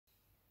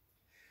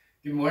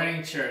Good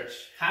morning, church.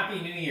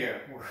 Happy New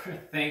Year. We're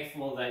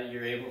thankful that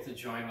you're able to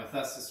join with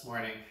us this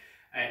morning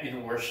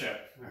in worship.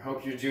 I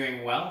hope you're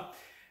doing well.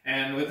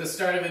 And with the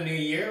start of a new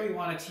year, we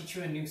want to teach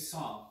you a new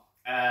song.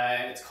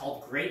 It's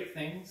called Great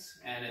Things,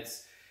 and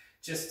it's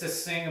just to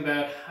sing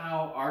about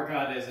how our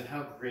God is and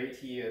how great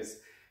He is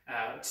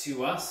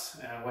to us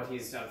and what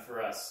He's done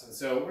for us. And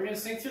so we're going to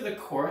sing through the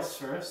chorus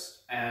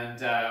first,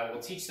 and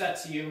we'll teach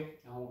that to you,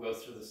 and we'll go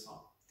through the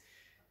song.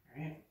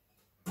 All right?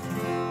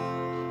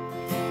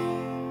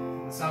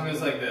 The song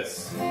goes like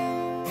this.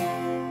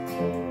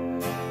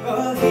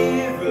 Oh,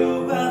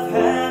 hero of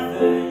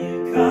heaven,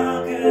 you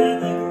conquer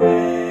the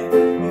grave,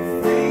 you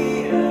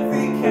free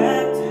every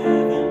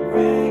captive and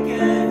break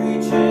every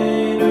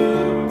chain.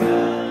 Oh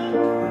God,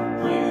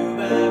 you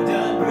have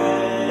done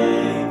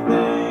great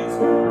things.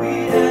 We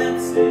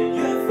dance in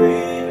your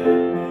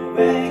freedom,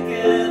 awake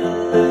and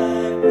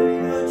alive.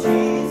 Oh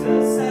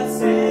Jesus, our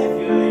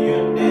Savior,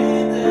 your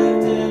name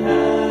lifted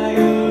high.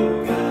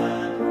 Oh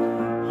God,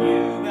 you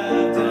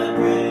have done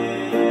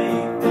great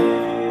things.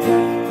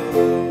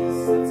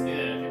 That's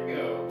good. Here we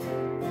go.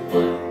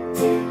 1,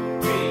 2,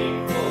 3,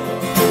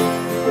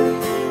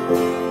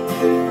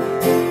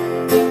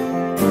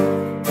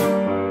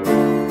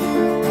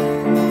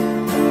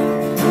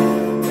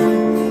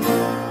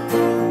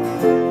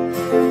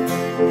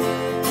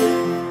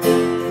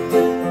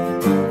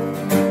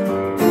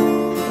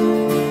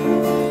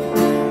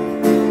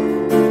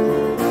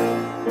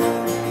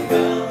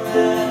 Come,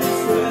 let us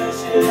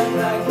worship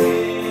our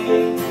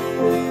King.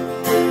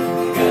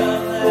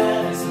 Come,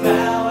 let us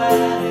bow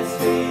at His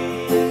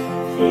feet.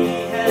 He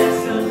has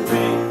done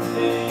great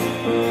things.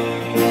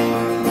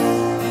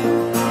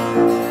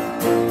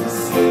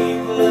 See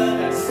what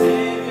our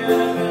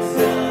Savior has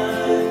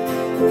done.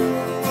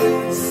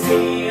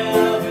 See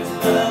how His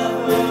love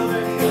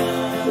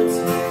overcomes.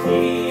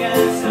 He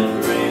has done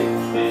great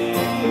things.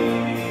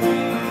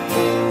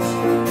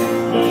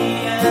 He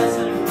has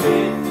done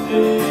great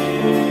things.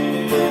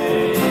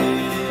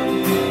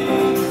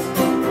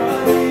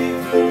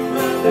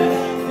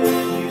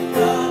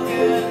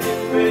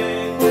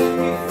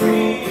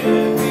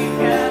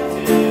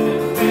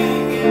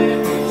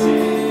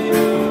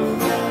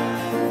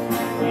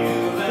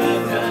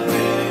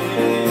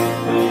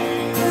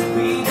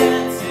 We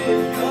dance in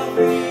your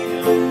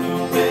freedom.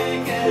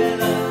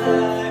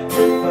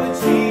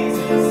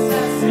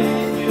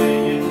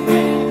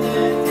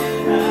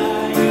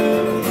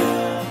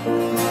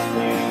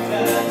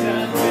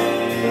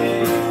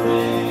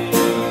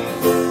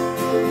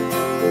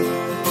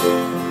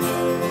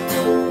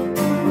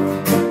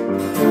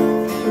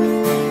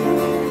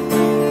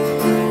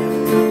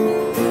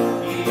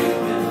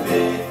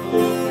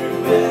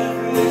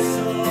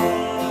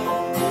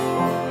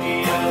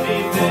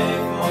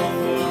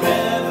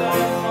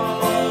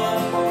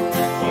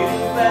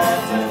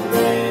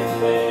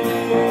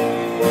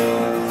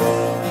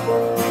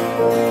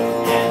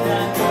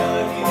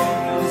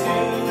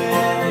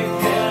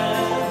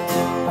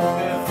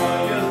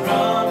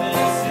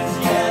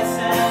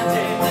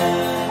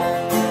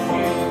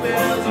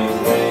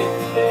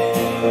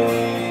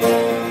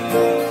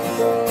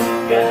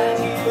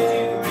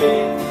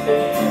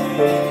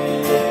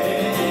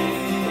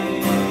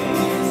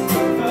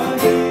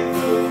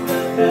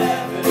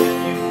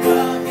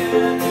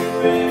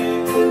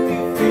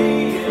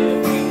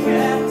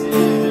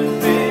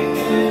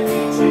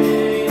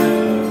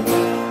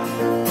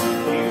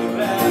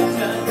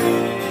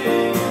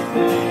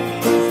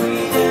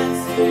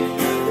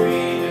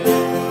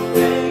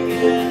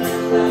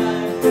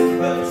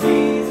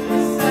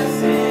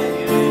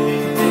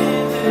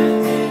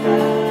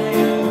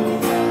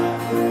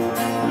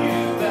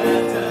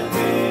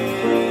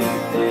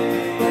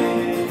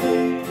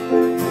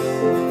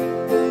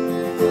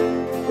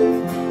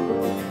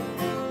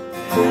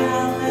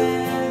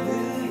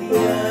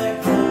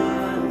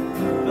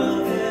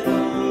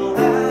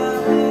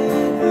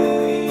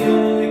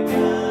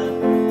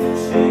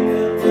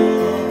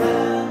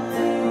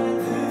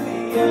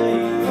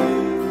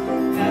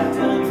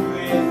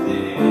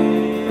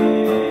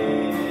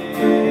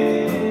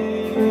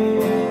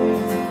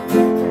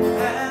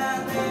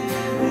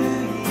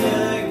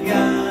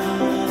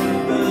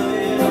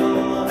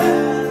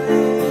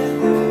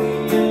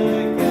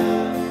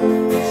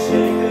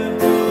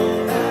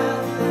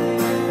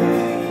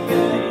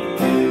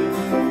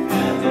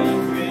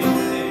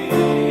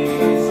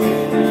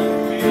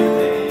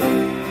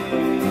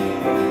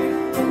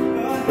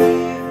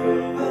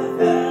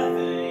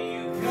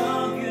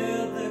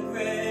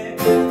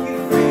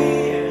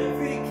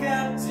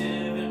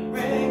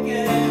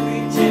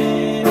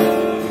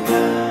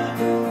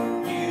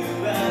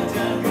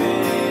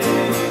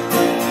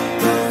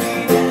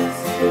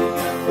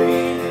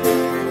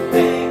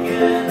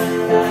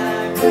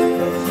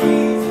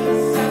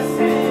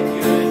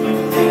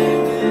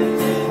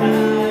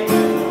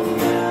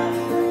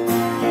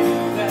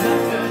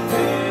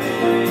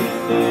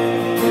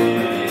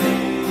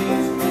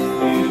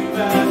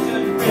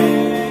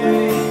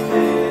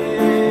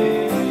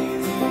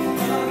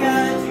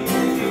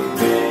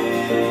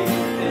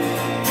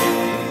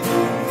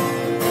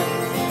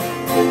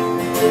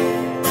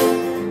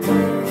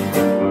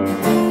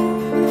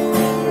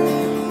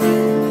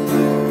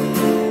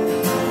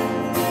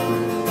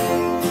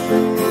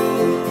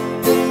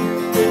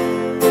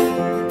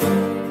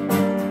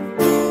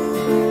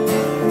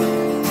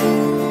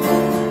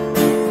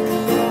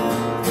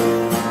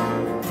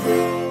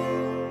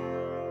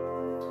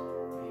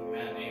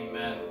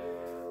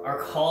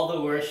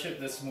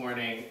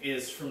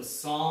 from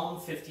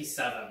Psalm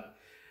 57,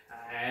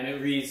 and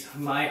it reads,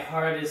 My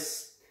heart,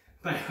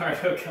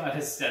 O God,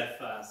 is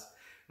steadfast.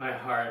 My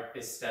heart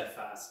is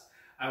steadfast.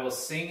 I will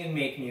sing and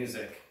make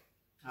music.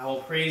 I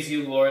will praise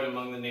you, Lord,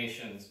 among the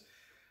nations.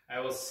 I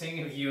will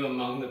sing of you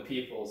among the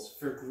peoples.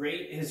 For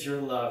great is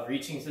your love,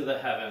 reaching to the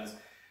heavens.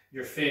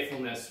 Your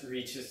faithfulness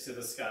reaches to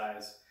the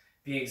skies.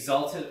 Be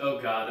exalted,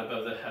 O God,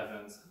 above the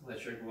heavens.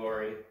 Let your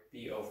glory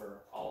be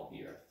over all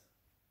the earth.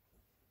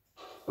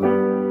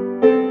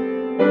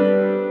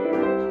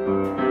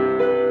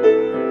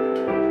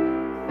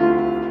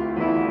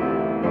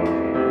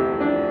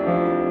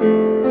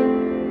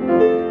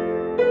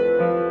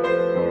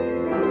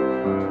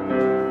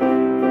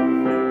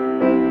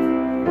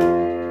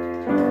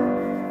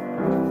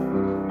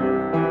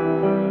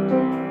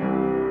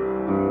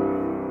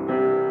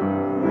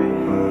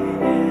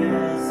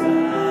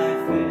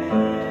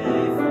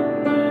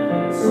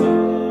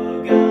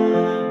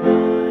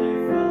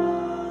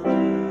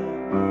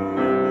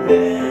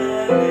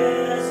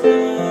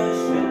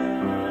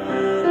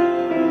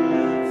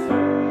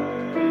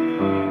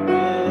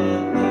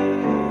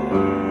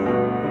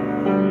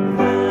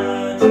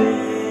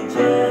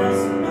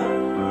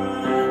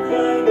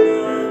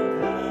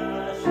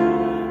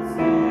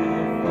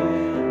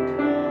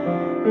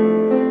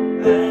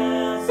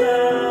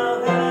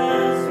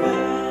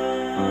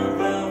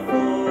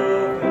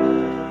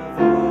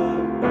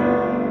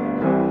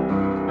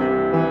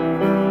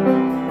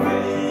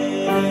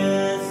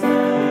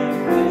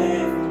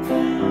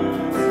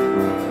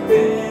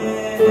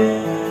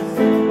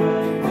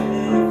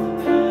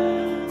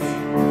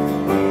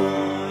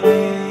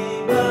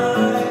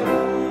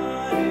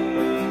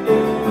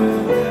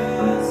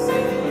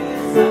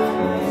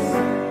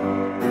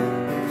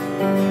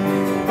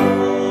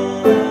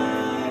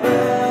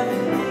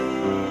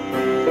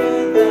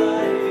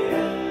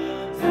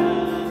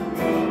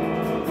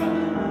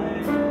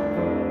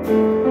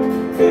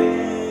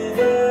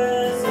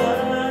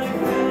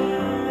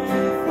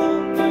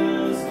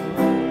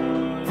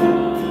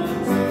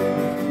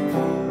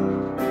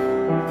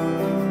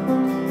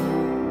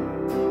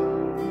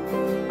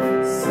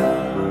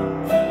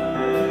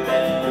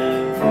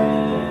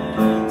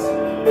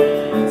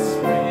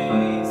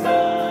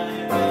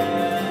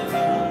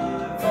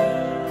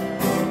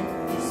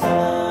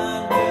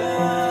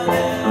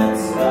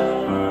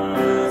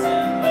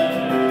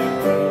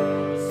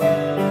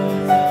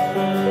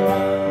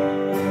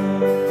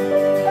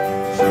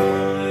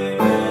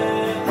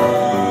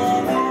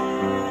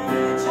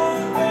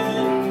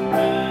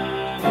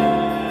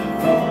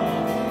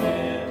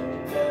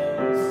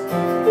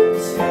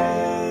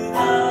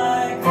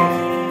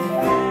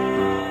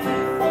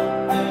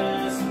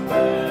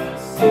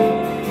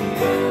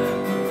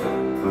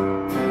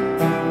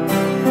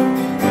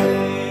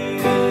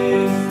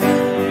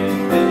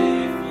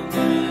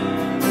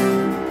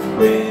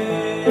 With